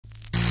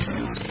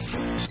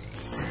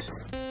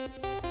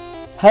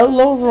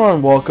Hello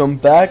everyone, welcome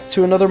back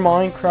to another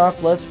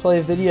Minecraft Let's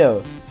Play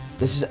video.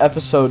 This is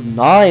episode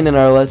 9 in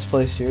our Let's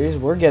Play series.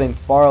 We're getting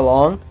far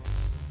along.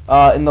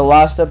 In the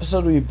last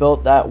episode we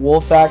built that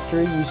wool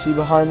factory you see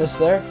behind us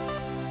there.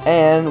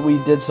 And we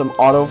did some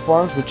auto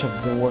farms which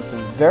have been working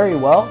very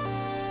well.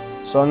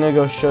 So I'm going to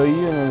go show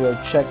you and I'm going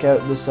to go check out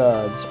this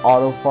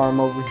auto farm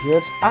over here.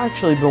 It's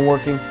actually been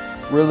working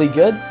really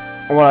good.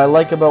 And what I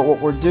like about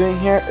what we're doing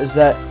here is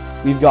that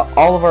we've got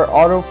all of our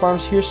auto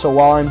farms here, so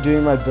while I'm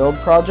doing my build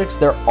projects,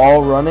 they're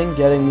all running,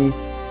 getting me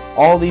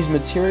all these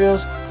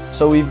materials.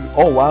 So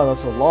oh wow,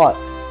 that's a lot.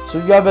 So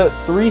we've got about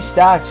 3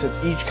 stacks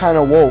of each kind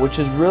of wool, which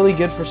is really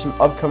good for some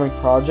upcoming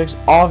projects.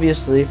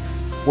 Obviously,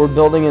 we're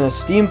building in a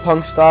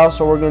steampunk style,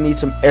 so we're going to need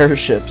some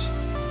airships.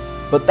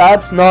 But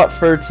that's not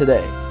for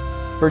today.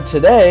 For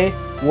today,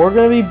 we're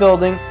going to be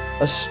building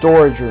a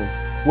storage room,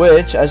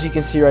 which, as you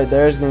can see right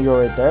there, is going to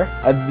go right there.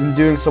 I've been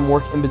doing some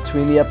work in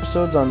between the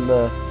episodes on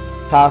the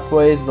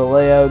pathways, the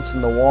layouts,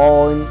 and the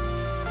walling.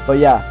 But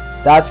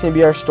yeah, that's gonna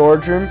be our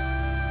storage room.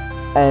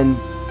 And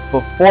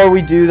before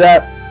we do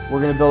that,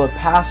 we're gonna build a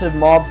passive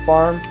mob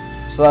farm.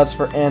 So that's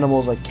for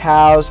animals like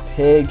cows,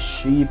 pigs,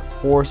 sheep,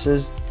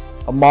 horses.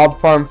 A mob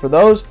farm for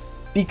those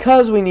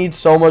because we need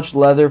so much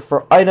leather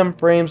for item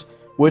frames,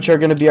 which are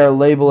gonna be our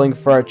labeling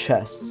for our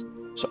chests.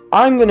 So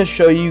I'm gonna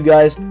show you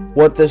guys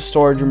what this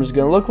storage room is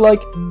gonna look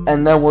like,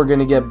 and then we're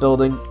gonna get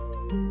building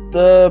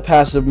the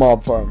passive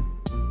mob farm.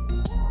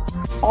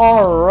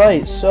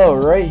 Alright, so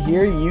right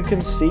here you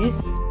can see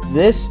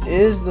this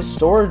is the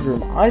storage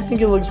room. I think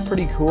it looks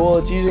pretty cool.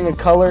 It's using a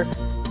color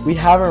we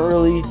haven't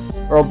really,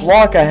 or a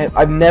block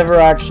I've never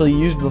actually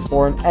used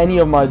before in any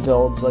of my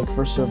builds, like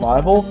for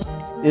survival,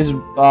 is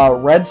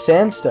red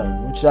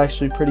sandstone, which is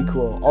actually pretty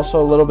cool.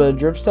 Also a little bit of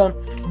dripstone.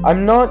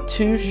 I'm not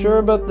too sure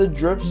about the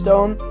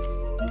dripstone.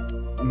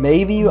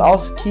 Maybe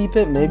I'll keep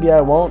it, maybe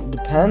I won't,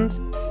 depends.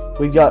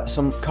 We've got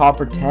some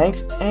copper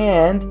tanks,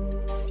 and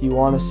if you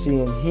want to see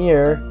in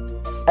here,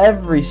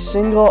 every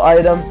single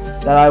item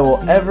that I will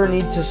ever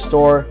need to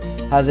store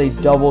has a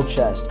double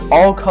chest.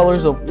 All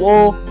colors of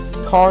wool,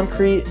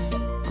 concrete,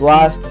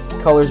 glass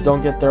colors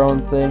don't get their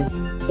own thing.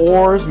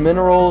 Ores,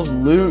 minerals,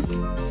 loot,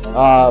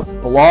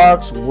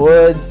 blocks,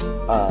 wood,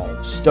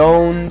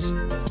 stones,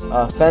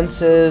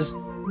 fences,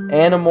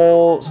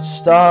 animals,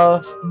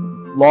 stuff,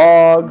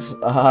 logs,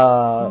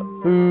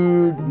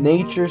 food,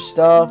 nature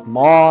stuff,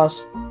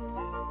 moss.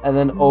 And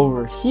then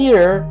over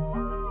here,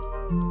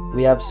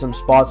 we have some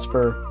spots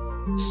for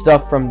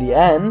stuff from the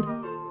end.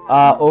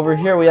 Over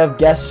here we have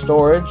guest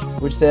storage,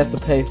 which they have to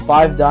pay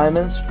 5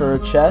 diamonds for a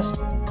chest.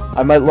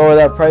 I might lower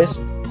that price,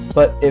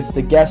 but if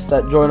the guests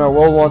that join our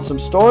world want some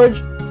storage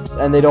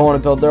and they don't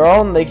want to build their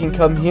own, they can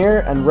come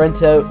here and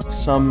rent out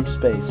some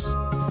space.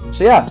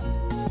 So yeah,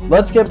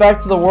 let's get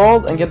back to the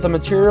world and get the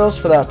materials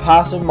for that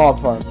passive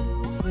mob farm.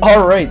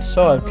 Alright,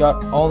 so I've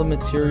got all the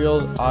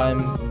materials.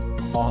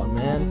 Oh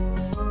man.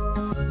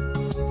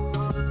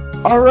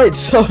 Alright,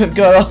 so I've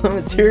got all the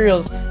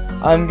materials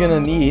I'm gonna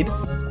need.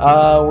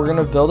 We're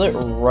gonna build it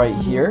right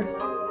here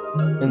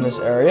in this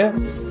area.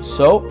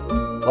 So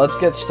let's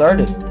get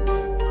started.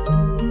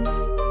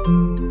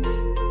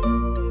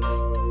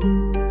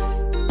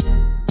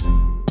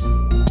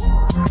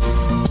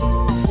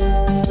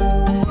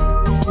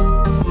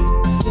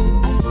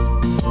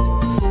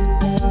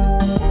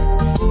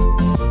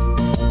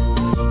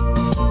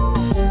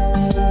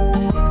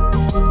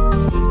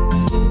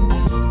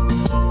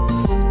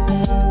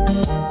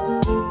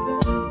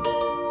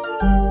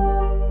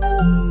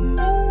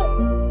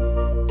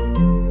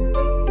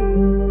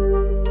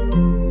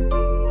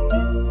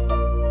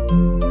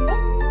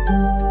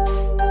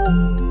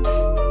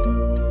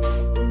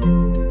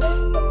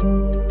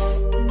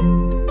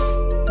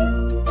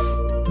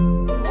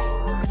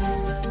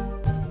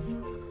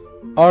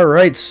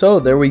 Alright, so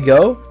there we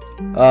go.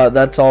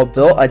 That's all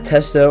built. I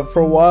tested it out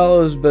for a while.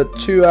 It was about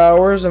 2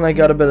 hours and I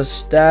got about a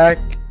stack,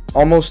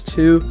 almost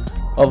 2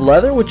 of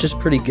leather, which is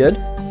pretty good.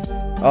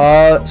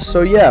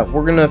 So yeah,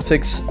 we're gonna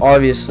fix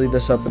obviously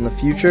this up in the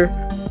future.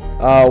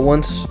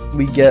 Once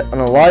we get an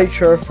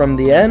elytra from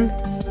the end,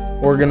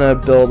 we're gonna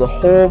build a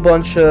whole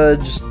bunch of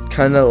just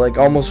kind of like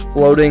almost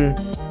floating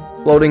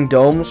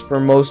domes for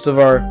most of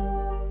our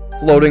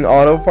floating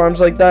auto farms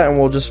like that, and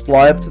we'll just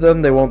fly up to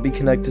them. They won't be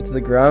connected to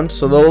the ground,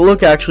 so they'll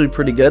look actually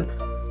pretty good.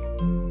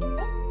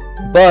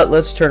 But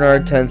let's turn our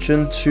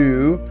attention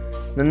to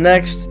the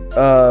next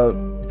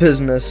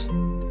business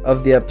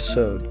of the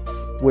episode,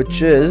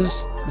 which is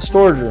the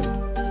storage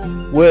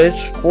room. Which,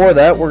 for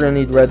that, we're going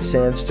to need red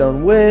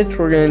sandstone, which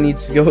we're going to need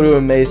to go to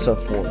a mesa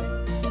for.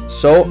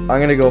 So I'm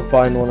going to go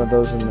find one of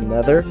those in the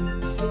nether,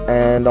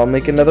 and I'll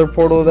make another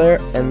portal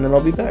there, and then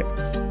I'll be back.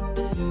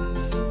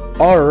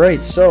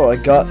 Alright, so I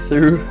got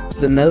through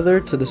the nether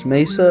to this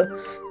mesa.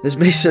 This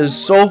mesa is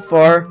so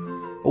far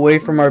away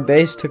from our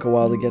base, took a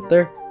while to get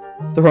there.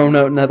 Thrown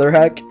out nether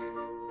hack.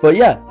 But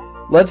yeah,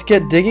 let's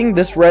get digging.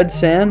 This red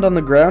sand on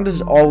the ground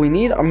is all we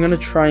need. I'm going to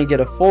try and get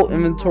a full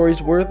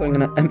inventory's worth. I'm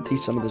going to empty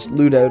some of this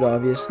loot out,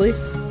 obviously.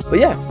 But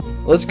yeah,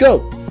 let's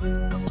go.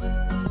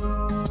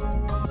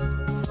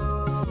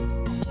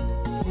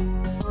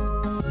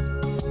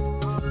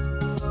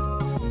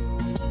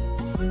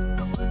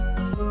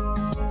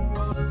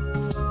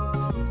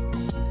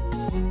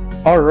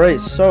 Alright,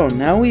 so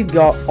now we've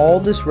got all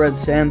this red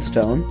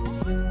sandstone,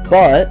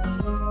 but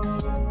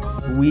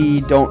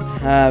we don't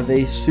have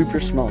a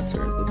super smelter.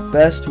 The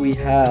best we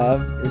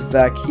have is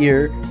back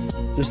here,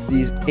 just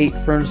these 8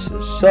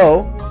 furnaces.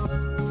 So,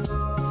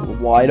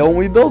 why don't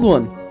we build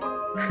one?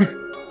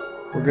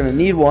 We're gonna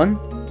need one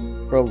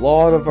for a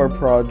lot of our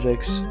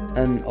projects,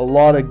 and a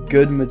lot of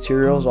good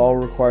materials all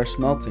require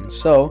smelting.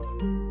 So,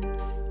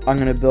 I'm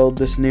gonna build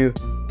this new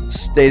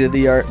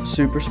state-of-the-art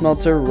super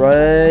smelter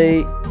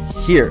right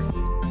here.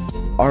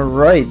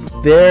 Alright,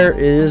 there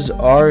is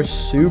our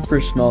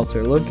super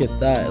smelter. Look at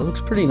that. It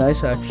looks pretty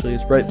nice actually.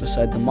 It's right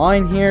beside the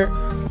mine here.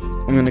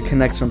 I'm going to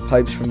connect some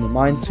pipes from the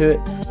mine to it.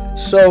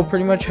 So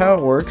pretty much how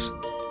it works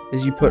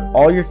is you put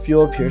all your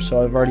fuel up here.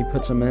 So I've already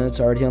put some in.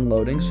 It's already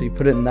unloading. So you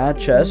put it in that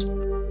chest.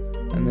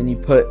 And then you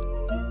put...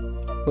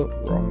 Oh,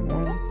 wrong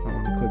one.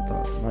 I clicked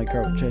on my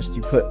carpet chest.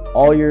 You put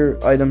all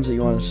your items that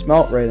you want to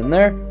smelt right in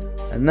there.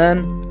 And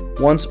then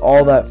once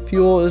all that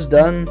fuel is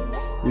done,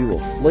 we will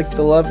flick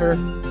the lever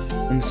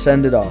and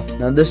send it off.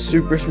 Now this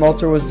super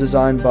smelter was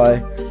designed by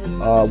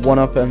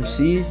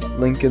 1UpMC,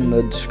 link in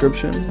the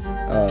description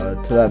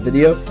to that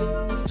video.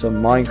 It's a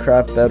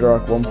Minecraft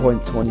Bedrock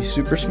 1.20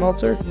 super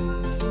smelter.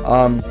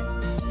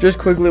 Just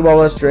quickly while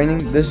that's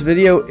draining, this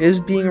video is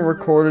being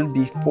recorded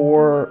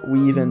before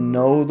we even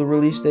know the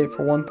release date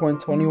for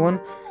 1.21,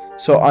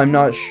 so I'm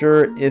not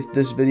sure if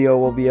this video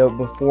will be out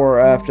before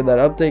or after that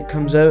update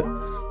comes out.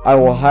 I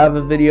will have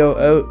a video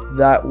out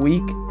that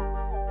week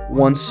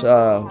once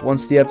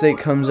the update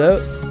comes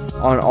out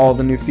on all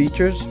the new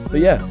features. But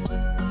yeah,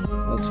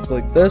 let's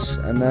click this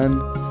and then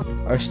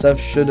our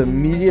stuff should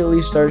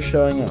immediately start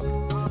showing up.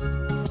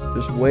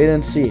 Just wait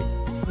and see.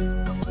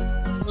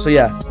 So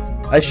yeah,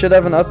 I should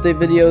have an update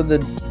video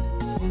that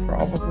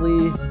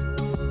probably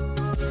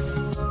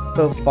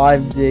about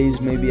 5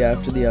 days maybe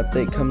after the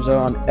update comes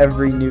out on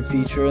every new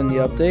feature in the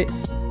update.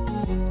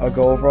 I'll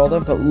go over all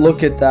them, but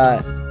look at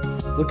that.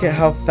 Look at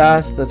how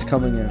fast that's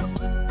coming out.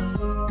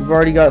 We've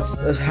already got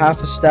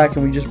half a stack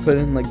and we just put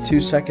it in like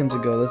 2 seconds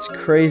ago. That's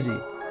crazy.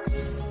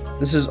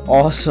 This is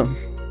awesome.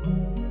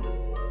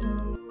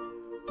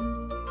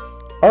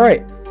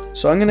 Alright,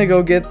 so I'm gonna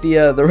go get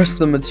the rest of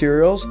the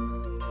materials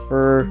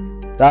for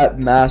that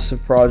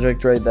massive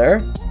project right there.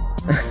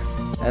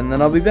 And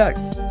then I'll be back.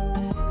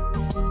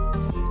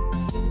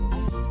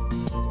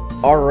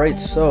 Alright,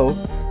 so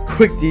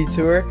quick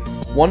detour.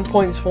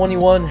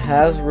 1.21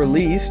 has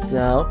released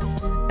now.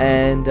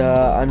 And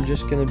I'm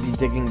just going to be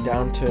digging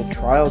down to a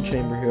trial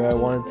chamber here. I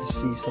wanted to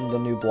see some of the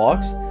new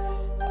blocks.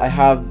 I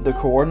have the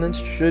coordinates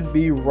should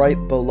be right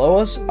below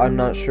us. I'm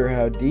not sure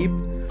how deep.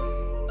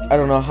 I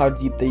don't know how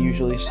deep they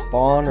usually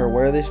spawn or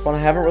where they spawn. I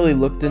haven't really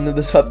looked into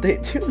this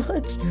update too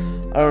much.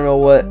 I don't know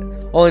what.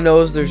 All I know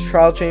is there's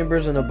trial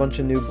chambers and a bunch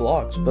of new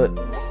blocks. But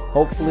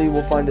hopefully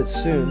we'll find it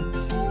soon.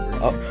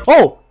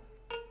 Oh!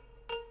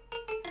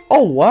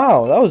 Oh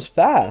wow, that was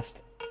fast.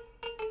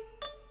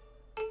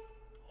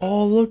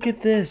 Oh, look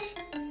at this.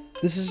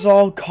 This is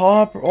all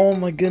copper. Oh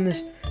my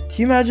goodness. Can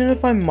you imagine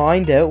if I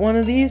mined out one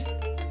of these?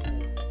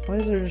 Why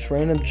is there just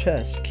random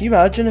chests? Can you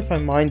imagine if I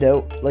mined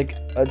out like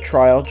a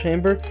trial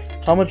chamber?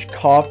 How much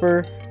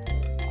copper?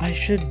 I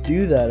should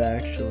do that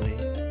actually.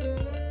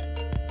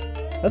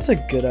 That's a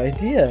good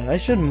idea. I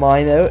should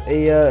mine out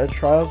a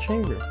trial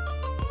chamber.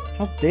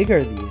 How big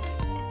are these?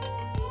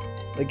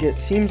 Like it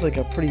seems like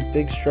a pretty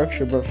big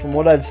structure, but from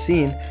what I've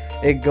seen,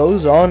 it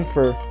goes on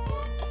for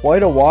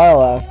quite a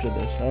while after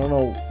this. I don't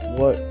know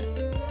what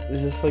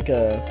is this, like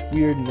a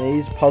weird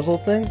maze puzzle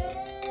thing?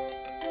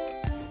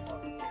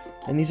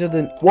 And these are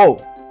the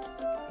whoa,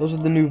 those are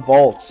the new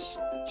vaults.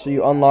 So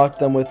you unlock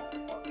them with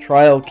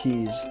trial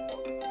keys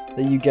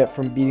that you get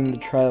from beating the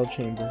trial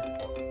chamber.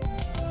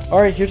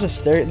 Alright, here's a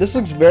stair. This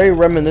looks very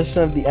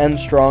reminiscent of the End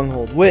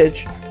Stronghold,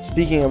 which,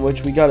 speaking of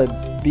which, we gotta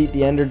beat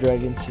the Ender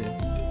Dragon soon.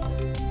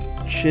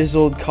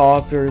 Chiseled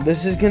copper.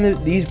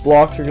 These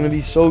blocks are gonna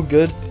be so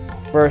good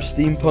for our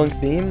steampunk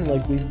theme.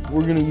 Like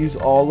we're gonna use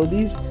all of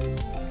these.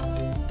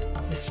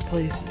 This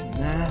place is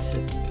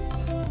massive.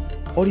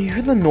 Oh, do you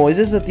hear the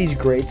noises that these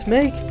grates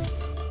make?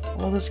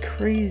 Oh, that's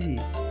crazy.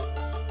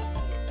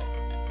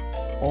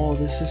 Oh,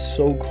 this is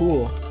so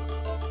cool.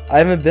 I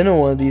haven't been in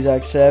one of these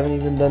actually. I haven't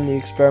even done the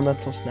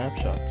experimental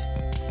snapshots.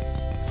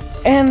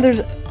 And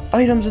there's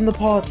items in the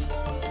pots.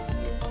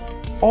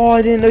 Oh,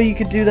 I didn't know you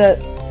could do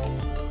that.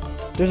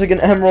 There's like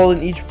an emerald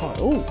in each pot.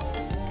 Oh.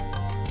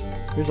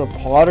 There's a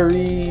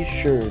pottery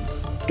sherd.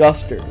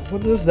 Guster.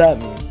 What does that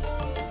mean?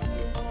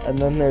 And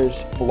then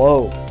there's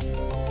flow.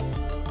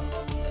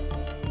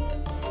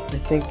 I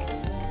think,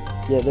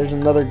 yeah, there's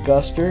another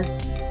guster.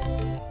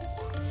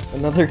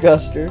 Another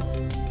guster.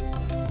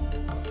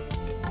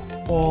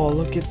 Oh,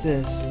 look at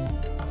this.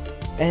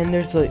 And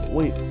there's like,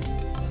 wait,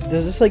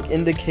 does this like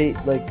indicate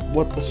like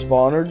what the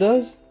spawner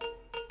does?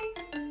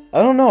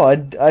 I don't know.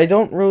 I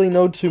don't really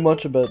know too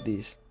much about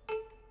these.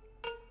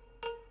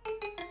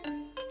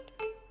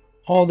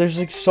 Oh, there's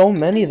like so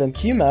many of them.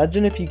 Can you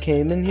imagine if you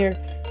came in here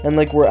and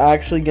like we're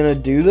actually gonna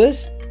do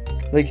this?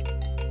 Like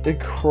the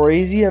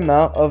crazy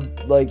amount of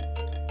like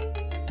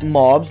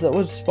mobs that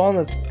would spawn.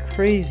 That's crazy.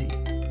 crazy.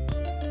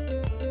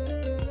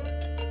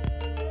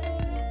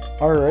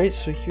 Alright,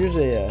 so here's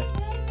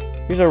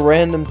a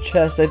random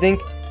chest. I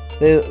think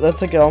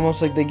that's like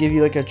almost like they give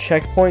you like a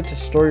checkpoint to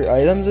store your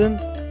items in.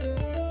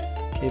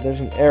 Okay, there's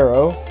an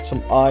arrow,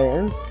 some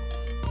iron.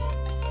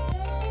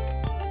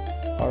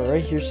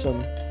 Alright, here's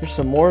some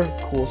more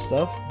cool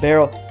stuff.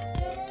 Barrel.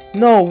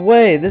 No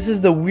way! This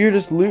is the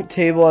weirdest loot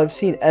table I've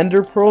seen.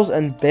 Ender pearls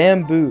and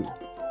bamboo.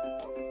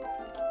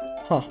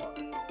 Huh.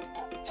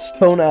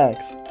 Stone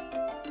axe.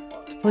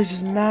 This place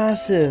is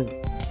massive.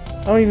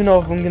 I don't even know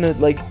if I'm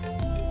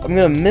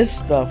gonna miss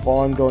stuff while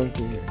I'm going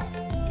through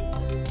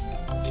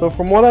here. So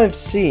from what I've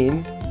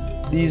seen,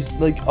 these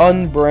like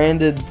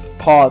unbranded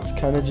pots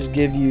kind of just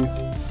give you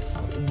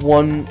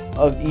one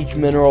of each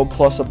mineral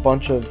plus a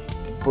bunch of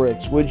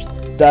bricks, which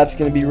that's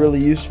going to be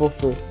really useful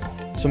for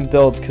some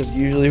builds because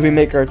usually we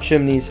make our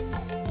chimneys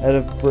out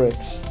of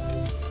bricks.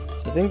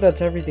 So I think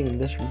that's everything in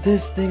this room.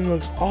 This thing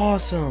looks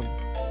awesome.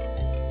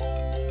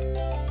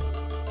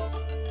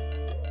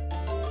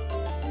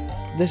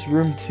 This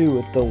room too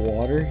with the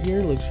water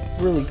here looks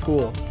really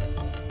cool.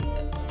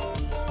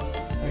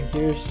 Alright,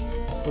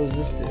 what does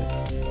this do?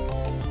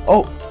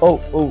 Oh,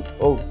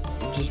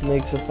 it just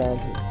makes a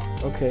fountain.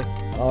 Okay,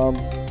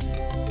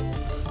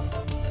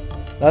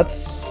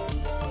 that's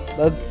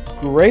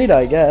great,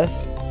 I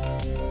guess.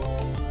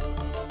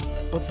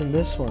 What's in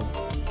this one?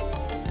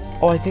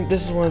 Oh, I think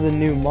this is one of the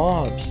new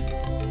mobs.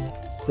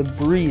 The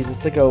breeze.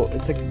 It's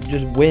like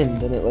just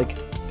wind, and it like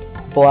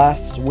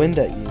blasts wind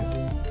at you.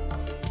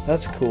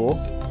 That's cool.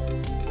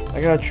 I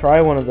gotta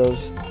try one of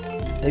those.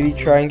 Maybe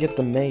try and get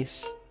the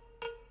mace.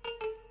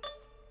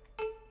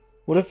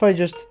 What if I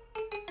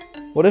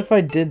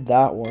did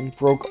that one?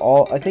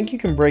 I think you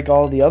can break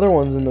all the other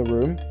ones in the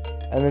room,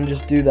 and then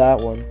just do that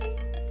one.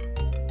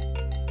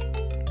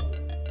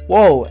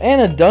 Whoa,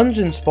 and a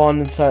dungeon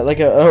spawned inside, like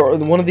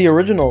one of the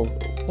original.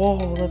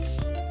 Whoa, this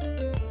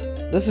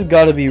has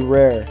gotta be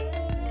rare.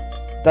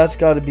 That's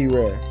gotta be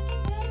rare.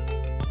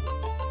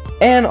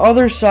 And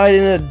other side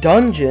in a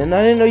dungeon.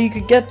 I didn't know you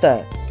could get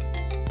that.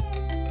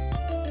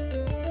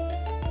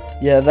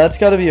 Yeah, that's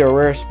gotta be a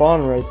rare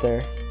spawn right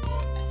there.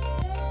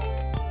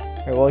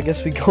 Alright, well I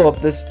guess we go up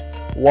this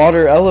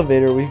water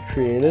elevator we've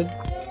created.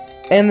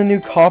 And the new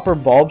copper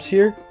bulbs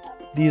here.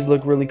 These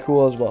look really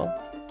cool as well.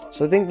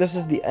 So I think this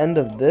is the end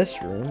of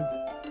this room.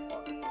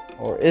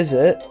 Or is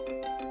it?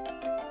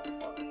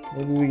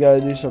 Maybe we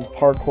gotta do some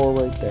parkour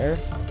right there.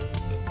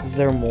 Is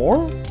there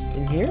more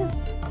in here?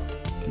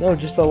 No,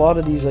 just a lot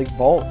of these like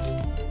vaults.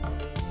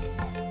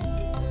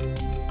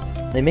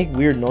 They make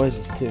weird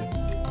noises too.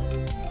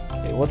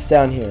 Okay, what's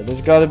down here?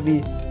 There's gotta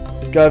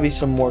be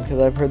some more because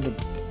I've heard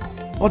that.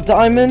 Oh,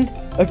 diamond,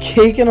 a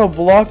cake, and a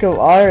block of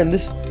iron.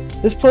 This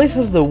place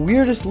has the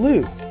weirdest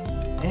loot.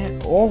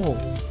 And oh,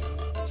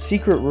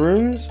 secret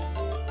rooms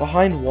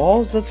behind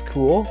walls. That's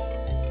cool.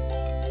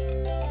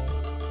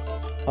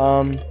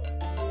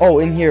 Oh,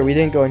 in here. We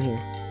didn't go in here.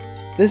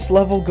 This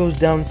level goes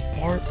down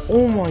far.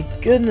 Oh my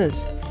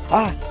goodness.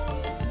 Ah!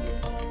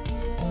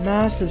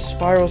 Massive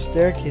spiral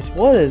staircase.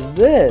 What is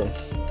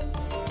this?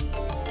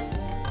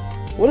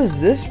 What is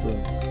this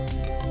room?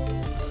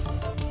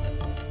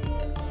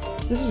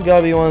 This has got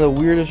to be one of the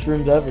weirdest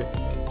rooms ever.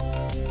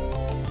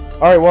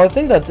 Alright, well I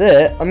think that's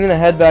it. I'm going to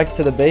head back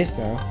to the base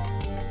now.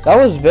 That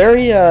was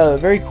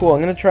very cool.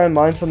 I'm going to try and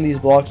mine some of these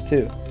blocks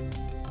too.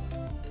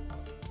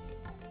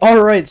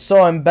 Alright,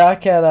 so I'm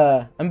back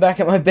at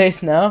my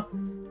base now.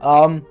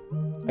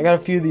 I got a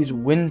few of these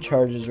wind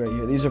charges right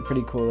here. These are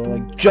pretty cool. They're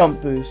like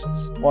jump boosts.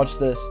 Watch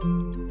this.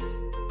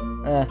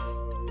 I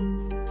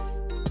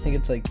think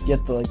it's like, you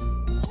have to like,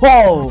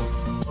 whoa!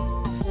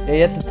 Yeah,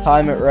 you have to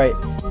time it right.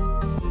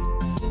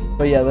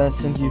 But yeah, that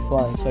sends you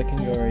flying, so I can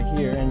go right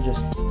here and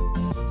just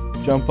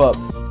jump up.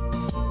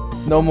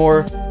 No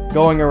more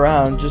going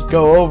around, just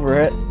go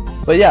over it.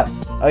 But yeah,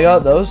 I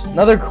got those.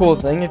 Another cool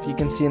thing, if you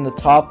can see in the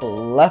top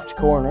left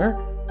corner,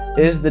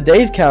 is the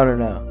days counter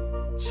now.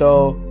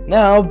 So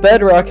now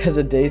Bedrock has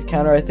a days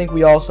counter. I think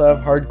we also have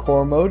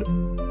hardcore mode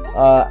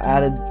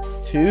added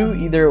too.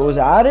 Either it was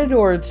added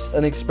or it's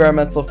an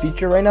experimental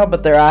feature right now,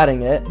 but they're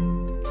adding it.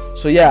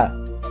 So yeah,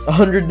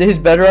 100 days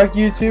Bedrock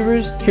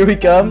YouTubers, here we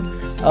come.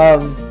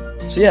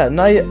 So yeah,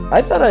 now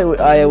I thought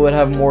I would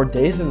have more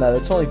days than that.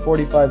 It's only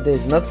 45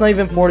 days, and that's not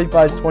even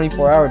 45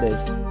 24-hour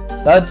days.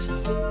 That's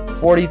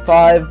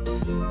 45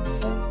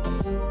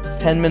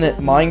 10-minute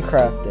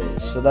Minecraft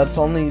days. So that's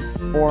only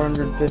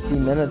 450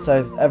 minutes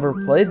I've ever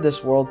played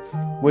this world,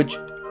 which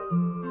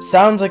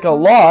sounds like a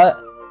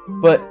lot,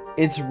 but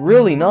it's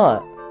really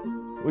not,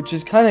 which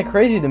is kind of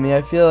crazy to me.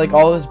 I feel like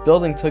all this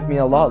building took me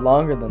a lot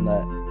longer than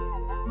that.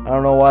 I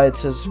don't know why it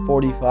says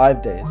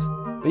 45 days,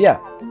 but yeah.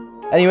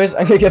 Anyways,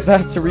 I'm gonna get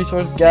back to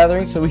resource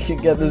gathering so we can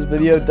get this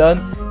video done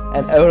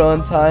and out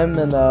on time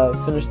and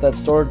finish that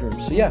storage room.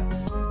 So yeah.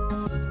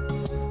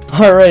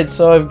 Alright,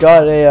 so I've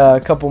got a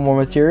couple more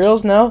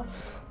materials now.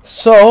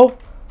 So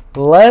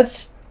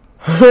let's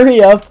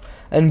hurry up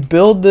and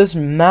build this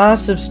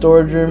massive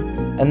storage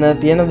room, and then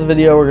at the end of the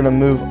video we're gonna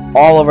move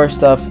all of our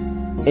stuff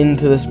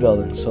into this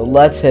building. So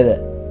let's hit it.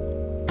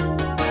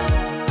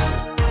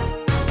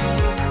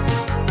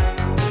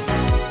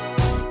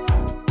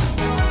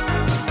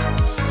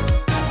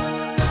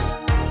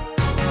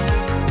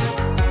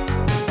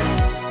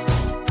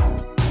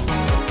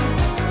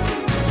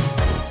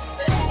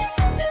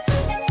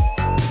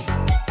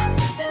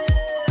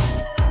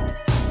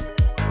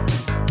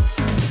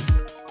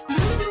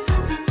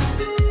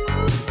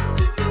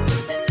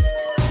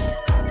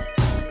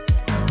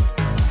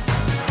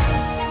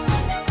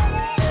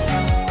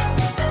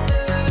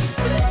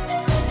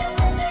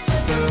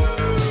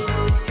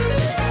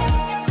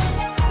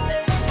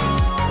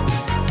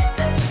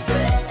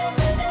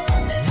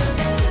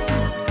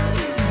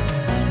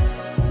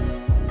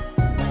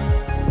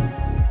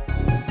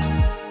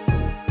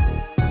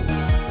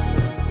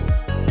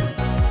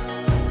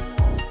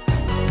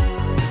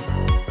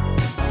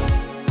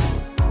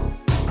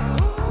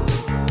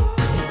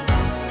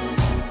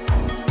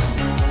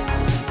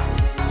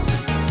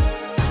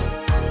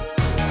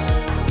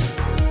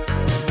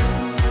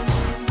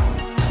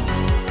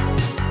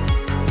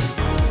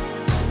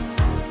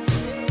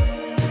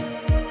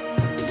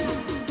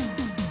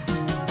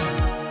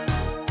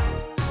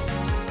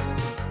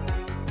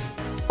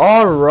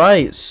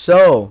 Alright,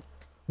 so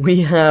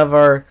we have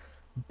our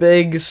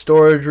big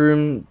storage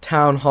room,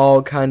 town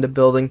hall kind of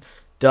building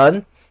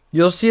done.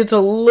 You'll see it's a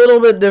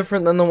little bit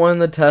different than the one in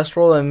the test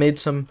roll. I made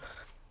some,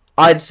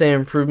 I'd say,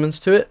 improvements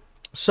to it.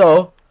 So,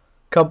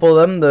 a couple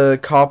of them, the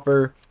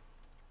copper,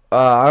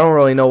 I don't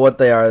really know what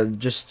they are,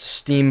 just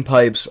steam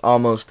pipes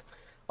almost,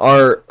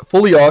 are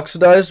fully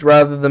oxidized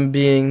rather than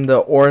being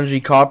the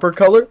orangey copper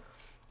color.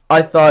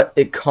 I thought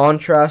it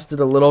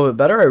contrasted a little bit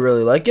better. I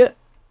really like it.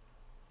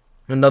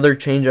 Another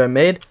change I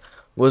made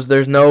was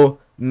there's no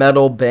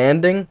metal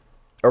banding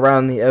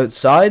around the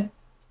outside.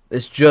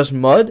 It's just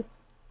mud.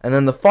 And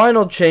then the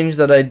final change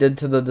that I did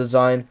to the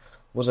design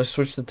was I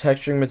switched the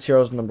texturing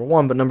materials, number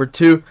one. But number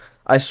two,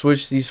 I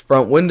switched these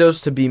front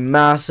windows to be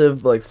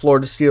massive, like floor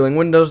to ceiling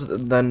windows,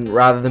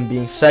 rather than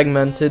being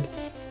segmented.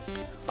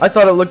 I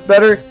thought it looked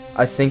better.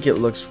 I think it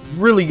looks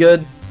really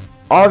good.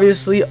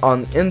 Obviously,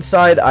 on the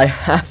inside, I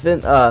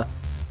haven't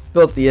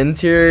built the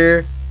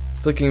interior.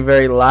 It's looking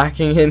very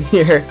lacking in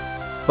here.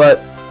 But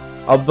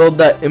I'll build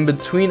that in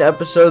between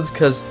episodes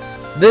because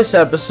this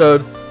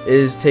episode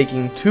is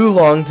taking too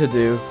long to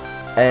do.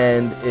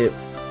 And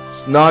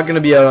it's not going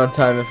to be out on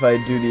time if I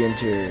do the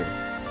interior.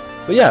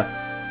 But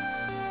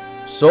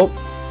yeah. So,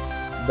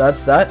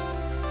 that's that.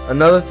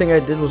 Another thing I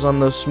did was on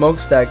those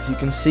smokestacks. You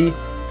can see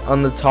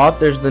on the top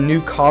there's the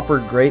new copper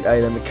grate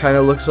item. It kind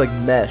of looks like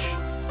mesh.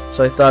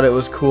 So I thought it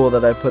was cool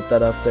that I put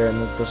that up there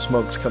and that the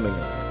smoke's coming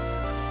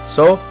out.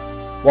 So,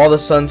 while the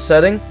sun's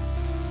setting,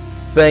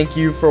 thank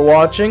you for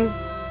watching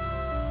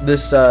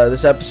this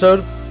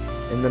episode.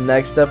 In the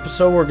next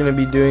episode, we're going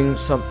to be doing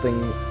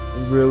something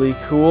really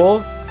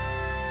cool.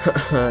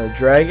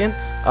 Dragon.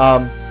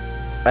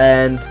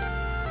 And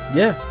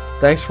yeah,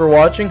 thanks for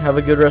watching. Have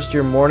a good rest of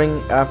your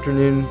morning,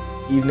 afternoon,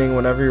 evening,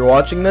 whenever you're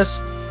watching this.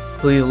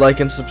 Please like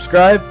and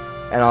subscribe,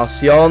 and I'll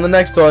see y'all in the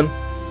next one.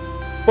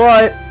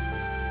 Bye.